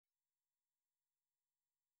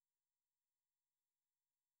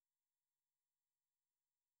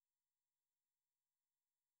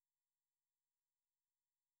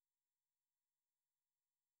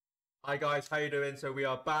Hi guys, how you doing? So we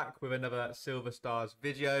are back with another Silver Stars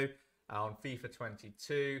video on FIFA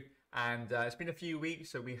 22, and it's been a few weeks,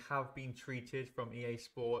 so we have been treated from EA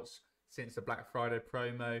Sports since the Black Friday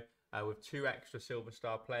promo with two extra Silver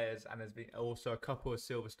Star players, and there's been also a couple of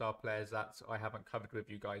Silver Star players that I haven't covered with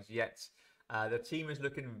you guys yet. The team is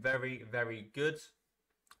looking very, very good.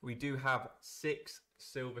 We do have six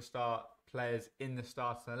Silver Star players in the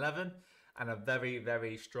starting 11 and a very,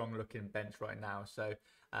 very strong looking bench right now. So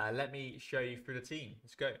let me show you through the team.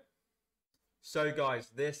 Let's go. So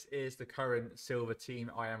guys, this is the current silver team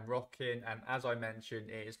I am rocking, and as I mentioned,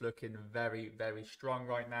 it is looking very, very strong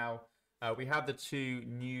right now. We have the two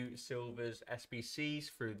new silvers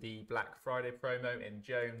SBCs through the Black Friday promo in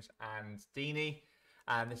Jones and Deeney.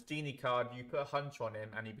 And this Deeney card, you put a hunter on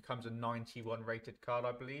him and he becomes a 91 rated card,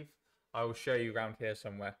 I believe. I will show you around here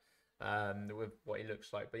somewhere with what he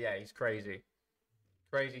looks like. But yeah, he's crazy.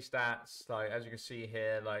 Crazy stats, like as you can see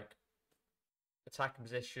here, like attacking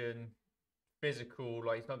position, physical,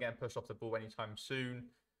 like he's not getting pushed off the ball anytime soon.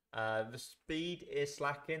 The speed is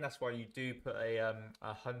slacking, that's why you do put a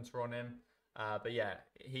hunter on him. But yeah,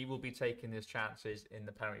 he will be taking his chances in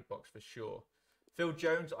the penalty box for sure. Phil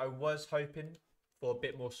Jones, I was hoping for a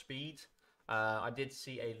bit more speed. I did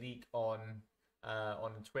see a leak on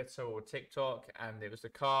Twitter or TikTok, and it was the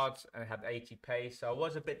cards and it had 80 pace. So I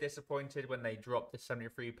was a bit disappointed when they dropped the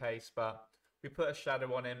 73 pace, but we put a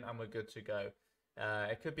shadow on him and we're good to go.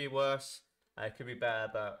 It could be worse, it could be better,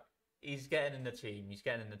 but he's getting in the team. He's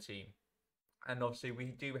getting in the team. And obviously we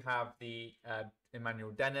do have the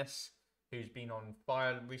Emmanuel Dennis, who's been on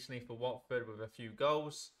fire recently for Watford with a few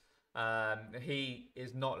goals. He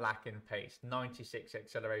is not lacking pace. 96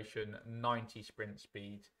 acceleration, 90 sprint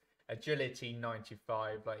speed. Agility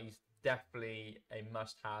 95, like he's definitely a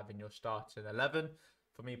must-have in your starting 11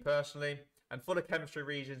 for me personally. And for the chemistry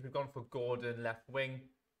reasons, we've gone for Gordon left wing,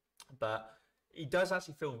 but he does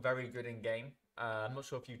actually feel very good in game. I'm not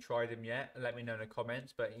sure if you tried him yet. Let me know in the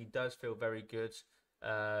comments, but he does feel very good,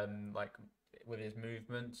 like with his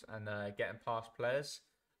movement and getting past players.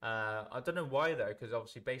 I don't know why though, because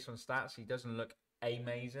obviously based on stats, he doesn't look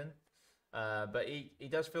amazing. But he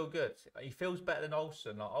does feel good. He feels better than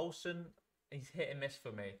Olsen. Like Olsen, he's hit and miss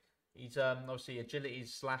for me. He's obviously agility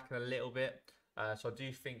is slacking a little bit. So I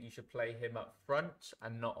do think you should play him up front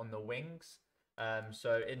and not on the wings.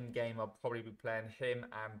 So in game, I'll probably be playing him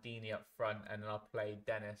and Deeney up front, and then I'll play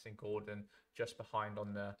Dennis and Gordon just behind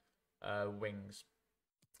on the wings.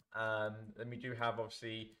 Then we do have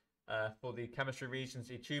obviously for the chemistry reasons,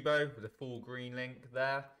 Itubo with a full green link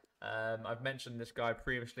there. I've mentioned this guy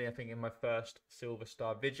previously, I think in my first Silver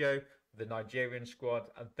Star video, the Nigerian squad,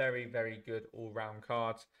 a very, very good all-round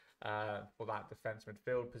card for that defence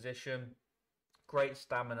midfield position. Great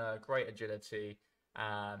stamina, great agility,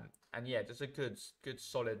 and yeah, just a good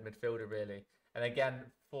solid midfielder really. And again,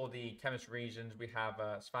 for the chemistry reasons, we have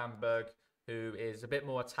Svanberg, who is a bit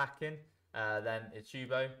more attacking than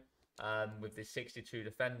Itubo with the 62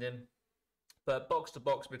 defending. But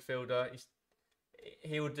box-to-box midfielder,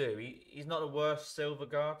 he'll do. He's not the worst silver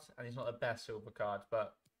card, and he's not the best silver card.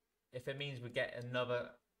 But if it means we get another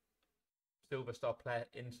Silver Star player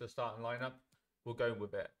into the starting lineup, we'll go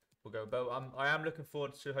with it. We'll go. But I am looking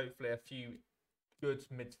forward to hopefully a few good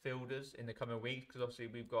midfielders in the coming weeks, because obviously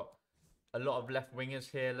we've got a lot of left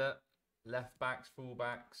wingers here. Look, left backs, full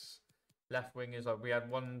backs, left wingers. Like we had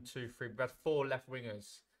 1, 2, 3. We had 4 left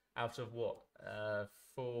wingers out of what?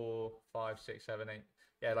 4, 5, 6, 7, 8.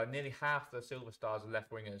 Yeah, like nearly half the Silver Stars are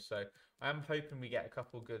left wingers. So I am hoping we get a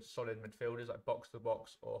couple good solid midfielders, like box to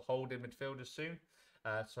box or holding midfielders soon,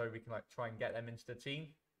 so we can like try and get them into the team.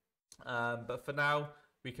 But for now,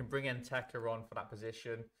 we can bring in Tekka on for that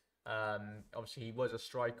position. Obviously, he was a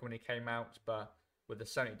striker when he came out, but with the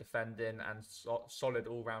 70 defending and solid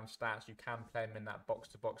all-round stats, you can play him in that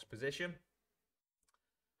box-to-box position.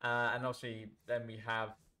 And obviously, then we have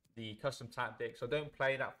the custom tactics. I don't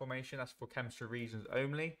play that formation. That's for chemistry reasons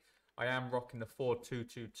only. I am rocking the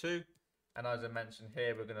 4-2-2-2. And as I mentioned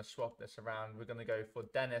here, we're going to swap this around. We're going to go for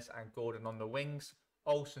Dennis and Gordon on the wings.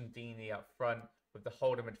 Olsen, Deeney up front with the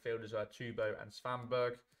holding midfielders are Tubo and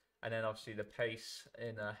Svanberg. And then obviously the pace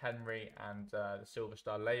in Henry and the Silver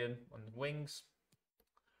Star Leon on the wings.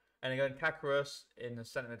 And again, Kakarus in the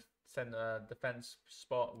centre defence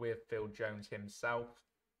spot with Phil Jones himself.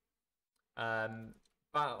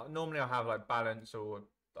 But normally I have like balance or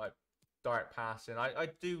like direct passing. I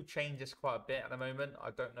do change this quite a bit at the moment. I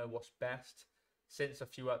don't know what's best. Since a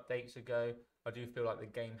few updates ago, I do feel like the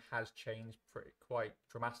game has changed quite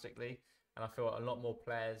dramatically. And I feel like a lot more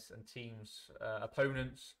players and teams,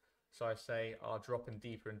 opponents, so I say, are dropping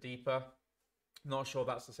deeper and deeper. Not sure if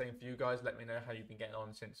that's the same for you guys. Let me know how you've been getting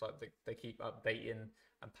on since like they keep updating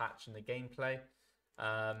and patching the gameplay.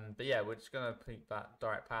 But yeah, we're just gonna keep that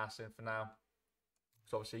direct passing for now.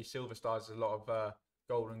 So obviously Silver Stars is a lot of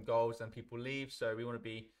golden goals and people leave, so we want to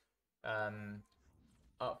be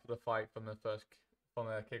up for the fight from the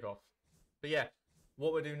kickoff. But yeah,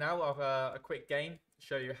 what we'll do now, I'll have a quick game,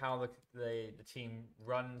 show you how the team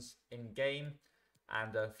runs in game,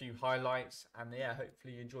 and a few highlights. And yeah,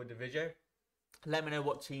 hopefully you enjoyed the video. Let me know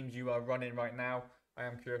what teams you are running right now. I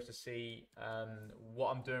am curious to see what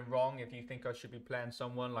I'm doing wrong. If you think I should be playing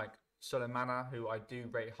someone like Sulemana, who I do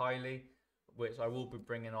rate highly, which I will be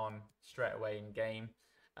bringing on straight away in game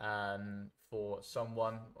for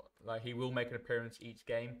someone. Like, he will make an appearance each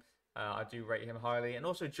game. I do rate him highly. And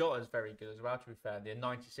also Jota is very good as well, to be fair. The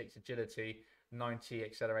 96 agility, 90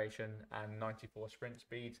 acceleration, and 94 sprint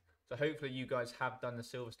speed. So hopefully you guys have done the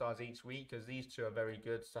Silver Stars each week, because these two are very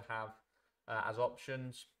good to have as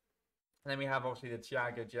options. And then we have obviously the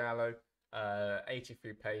Thiago Diallo,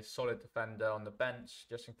 83 pace, solid defender on the bench,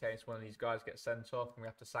 just in case one of these guys gets sent off and we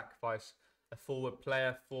have to sacrifice a forward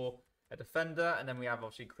player for a defender. And then we have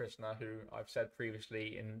obviously Krishna, who I've said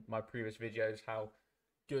previously in my previous videos how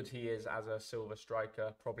good he is as a silver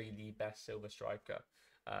striker, probably the best silver striker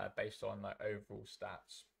based on like overall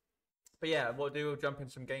stats. But yeah, what we'll do, we'll jump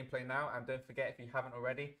into some gameplay now. And don't forget, if you haven't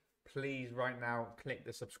already, please right now click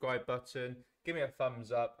the subscribe button, give me a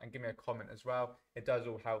thumbs up, and give me a comment as well. It does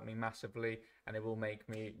all help me massively, and it will make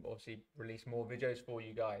me obviously release more videos for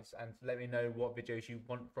you guys. And let me know what videos you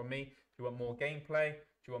want from me. Do you want more gameplay?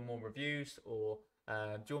 Do you want more reviews? Or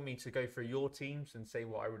do you want me to go through your teams and say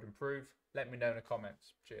what I would improve? Let me know in the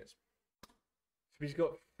comments. Cheers. So we've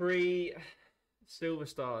got 3 Silver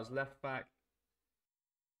Stars: left back,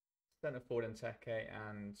 centre forward in Teke,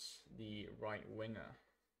 and the right winger.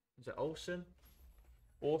 Is it Olsen?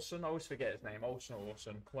 Orson? I always forget his name. Olsen or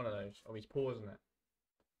Orson. One of those. Oh, he's pausing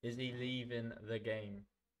it. Is he leaving the game?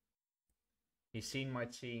 He's seen my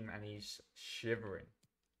team and he's shivering.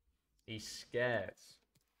 He's scared.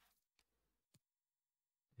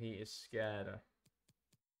 He is scared.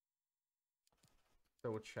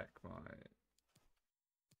 Double check my...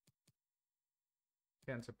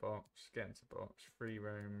 Get into box. Get into box. Free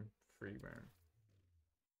roam. Free roam.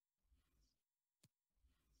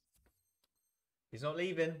 He's not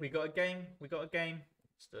leaving. We got a game. We got a game.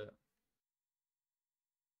 Let's do it.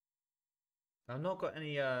 I've not got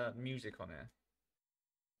any music on here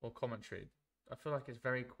or commentary. I feel like it's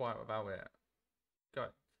very quiet without it. Go.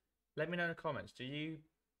 Let me know in the comments. Do you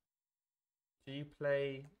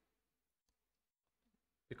play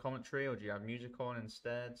the commentary, or do you have music on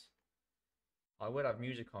instead? I would have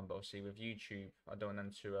music on, but obviously with YouTube, I don't want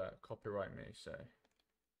them to copyright me, so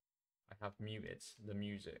I have muted the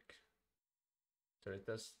music. So it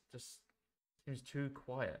does just seems too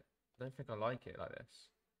quiet. I don't think I like it like this.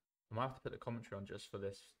 I might have to put the commentary on just for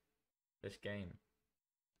this game.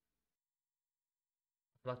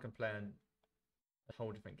 I feel like I'm playing a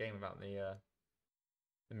whole different game without the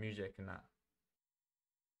music and that.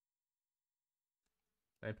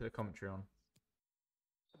 Let me put the commentary on.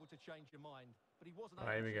 Able to change your mind, but he wasn't.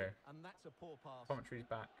 Right, here we go. And that's a poor pass. Commentary's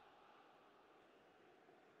back.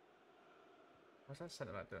 What's that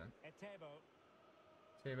centre back doing?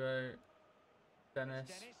 Tebow,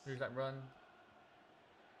 Dennis. Who's that run?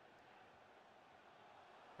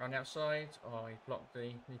 Round the outside. Oh, he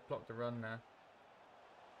blocked the run there.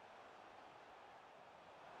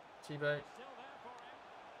 Tebow.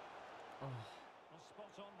 Oh.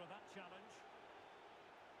 Spot on with that challenge.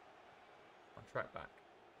 On track back.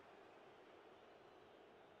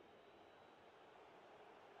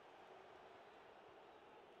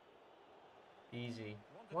 Easy.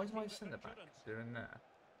 Why is my centre back doing there?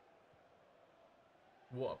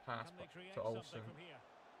 What a pass to Olsen.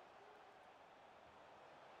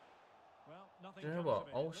 Well, Do you know what?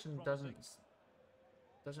 Olsen doesn't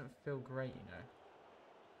feel great, you know.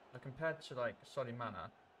 Like, compared to like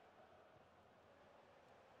Solimana.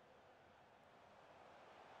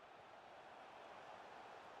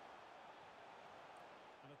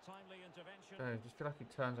 Timely intervention. I just feel like he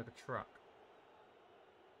turns like a truck.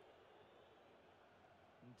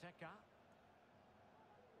 Teka.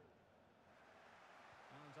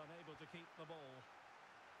 And unable to keep the ball.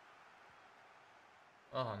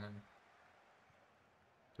 Oh no.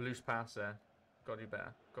 Loose pass there. Gotta do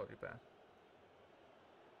better. Gotta do better.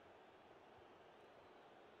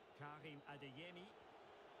 Karim Adeyemi.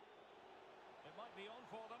 It might be on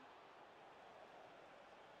for them.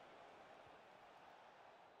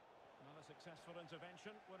 Another successful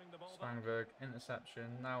intervention, winning the ball back. Svangberg,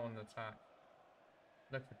 interception, now on the attack.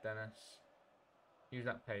 Look at Dennis. Use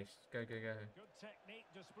that pace. Go, go, go. Good technique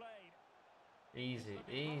displayed. Easy,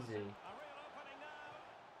 Looking easy. promising. A real opening now.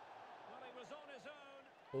 Well, he was on his own.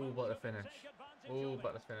 All but the Couldn't finish. take advantage All of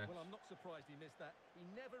but it. the finish. Well, I'm not surprised he missed that. He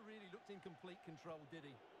never really looked in complete control, did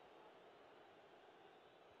he?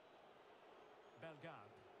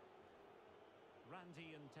 Bellegarde.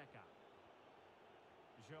 Randy and Teka.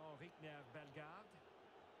 Jean-Victor Bellegarde.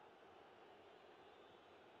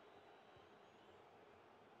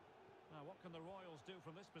 Now, what can the Royals do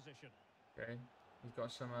from this position? Okay. He's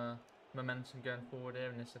got some momentum going forward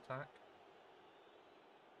here in this attack.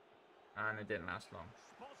 And it didn't last long.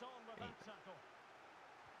 Spot on with that tackle.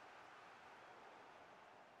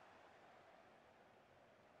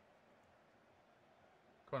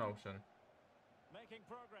 Come on, Olsen. Making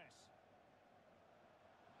progress.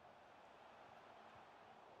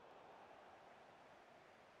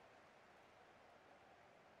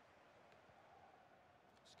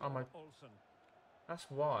 Oh my... Olsen. That's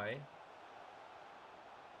why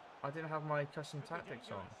I didn't have my custom Could be tactics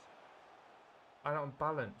on. dangerous. I don't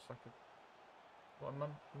balance like a... What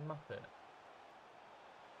a muppet.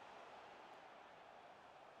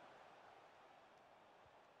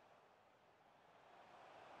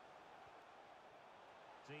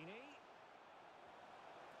 Deeney.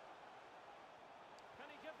 Can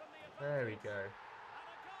he give them the advantage? There we go.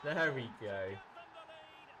 And a goal There we to go. give them the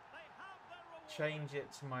lead. They have their reward. Change it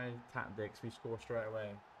to my tactics. We score straight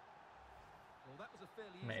away. Well, that was a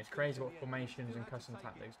fairly Mate, easy it's crazy finish what in the end. formations Still and had to custom take it.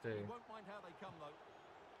 tactics do. He won't mind how they come, though.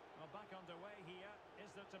 Well, back underway here. Is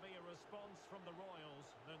there to be a response from the Royals?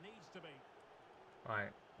 There needs to be.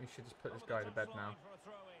 Right, we should just put this Over guy the to bed touchline now. for a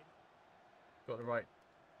throw in. Got the right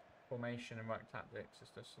formation and right tactics.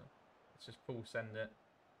 Let's just full send it.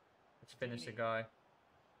 Let's finish the Deeney. guy.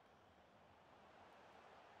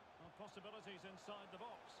 Well, possibilities inside the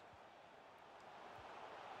box.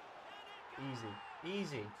 Easy,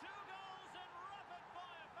 easy. 2 goals in rapid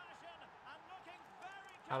fire fashion and looking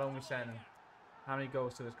very How long we comfortable send? here. How many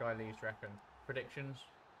goals till this guy leaves, do you reckon? Predictions?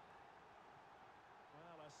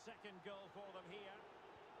 Well, a second goal for them here.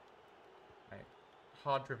 Right.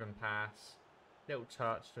 Hard driven pass. Little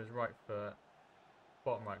touch to his right foot.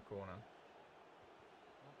 Bottom right corner.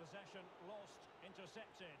 Well, possession lost,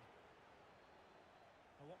 intercepted.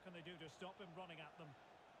 Well, what can they do to stop him running at them?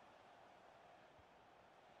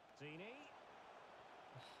 Deeney.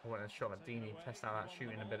 I want a shot at Taken Deeney. away, Test out that won the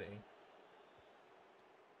shooting ball. ability.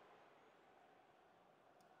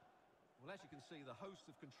 Well, as you can see, the hosts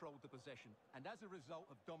have controlled the possession and as a result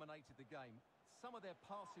have dominated the game. Some of their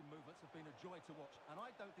passing movements have been a joy to watch, and I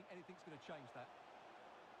don't think anything's going to change that.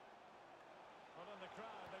 Well, in the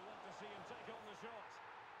crowd, they want to see him take on the shot.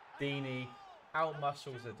 Deeney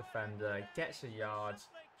outmuscles the defender, gets a yard,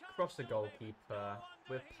 across the goalkeeper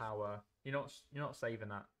with power. You're not saving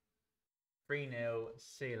that. 3-0.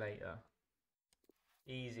 See you later.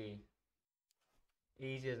 Easy.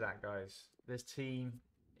 Easy as that, guys. This team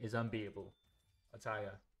is unbeatable. I tell you,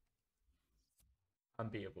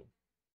 unbeatable.